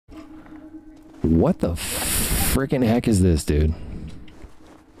What the freaking heck is this, dude?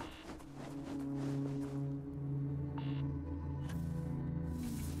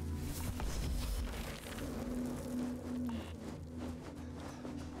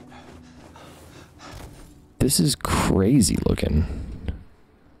 This is crazy looking.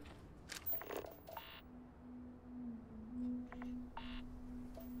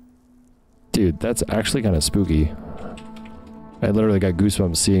 Dude, that's actually kind of spooky. I literally got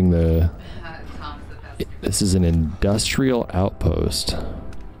goosebumps seeing the... This is an industrial outpost.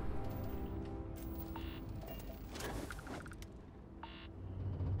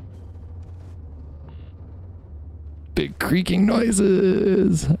 Big creaking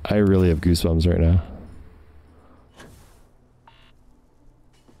noises! I really have goosebumps right now.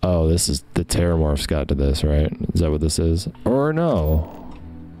 Oh, this is the Terramorphs got to this, right? Is that what this is? Or no?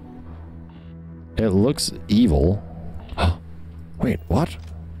 It looks evil. Wait, what?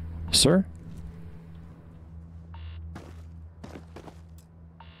 Sir?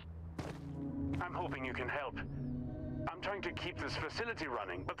 I'm hoping you can help. I'm trying to keep this facility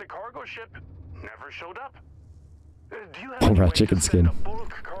running, but the cargo ship never showed up. Do you have any way chicken to skin. send a bulk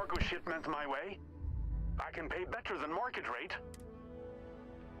cargo shipment my way? I can pay better than market rate.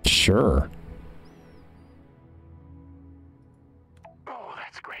 Sure. Oh,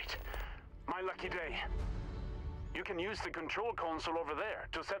 that's great. My lucky day. You can use the control console over there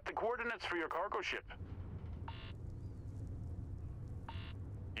to set the coordinates for your cargo ship.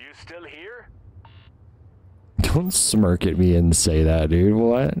 You still here? Don't smirk at me and say that, dude.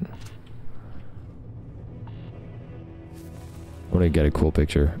 What? I want to get a cool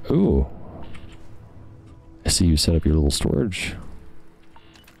picture. Ooh. I see you set up your little storage.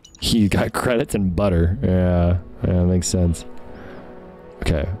 You got credits and butter. Yeah, that makes sense.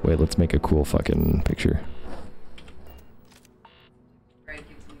 Okay, wait, let's make a cool fucking picture.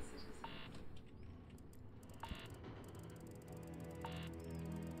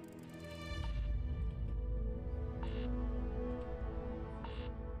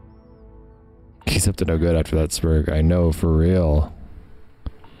 He's up to no good after that smirk. I know, for real.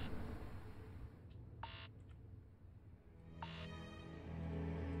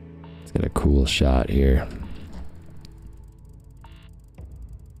 Let's get a cool shot here.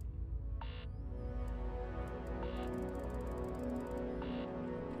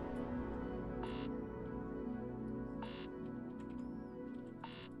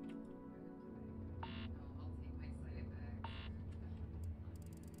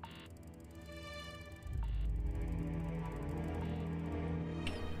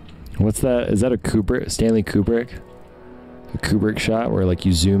 What's that? Is that a Kubrick, Stanley Kubrick? A Kubrick shot where like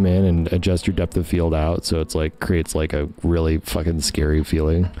you zoom in and adjust your depth of field out so it's like creates like a really fucking scary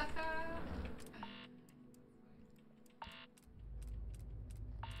feeling.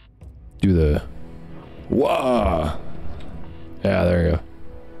 Do the whoa. Yeah, there you go.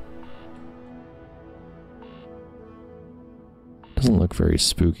 Doesn't look very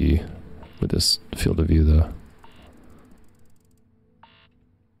spooky with this field of view though.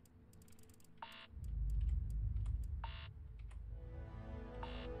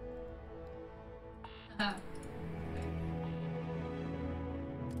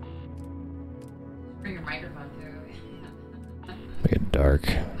 Bring your microphone too. Make it dark.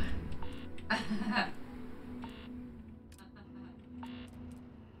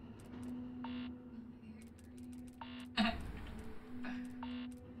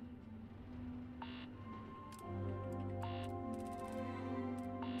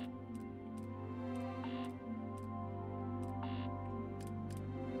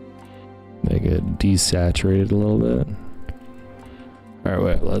 Make it desaturated a little bit. Alright,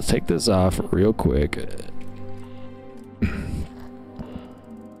 wait, let's take this off real quick.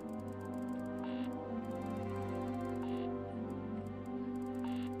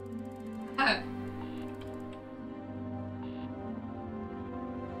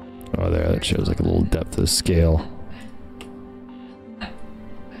 Oh, there, that shows like a little depth of scale.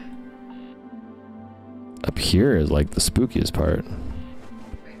 Up here is like the spookiest part.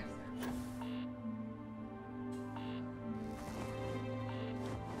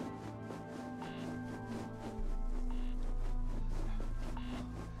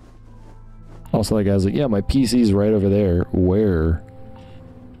 Also, like, I was like, yeah, my PC's right over there. Where?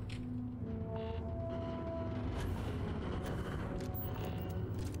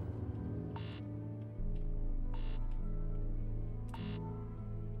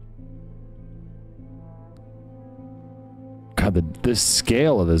 God, the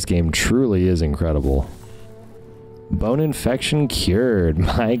scale of this game truly is incredible. Bone infection cured,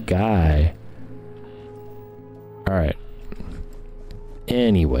 my guy. Alright.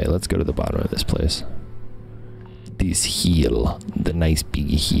 Anyway, let's go to the bottom of this place. This hill. The nice big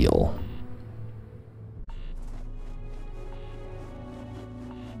hill.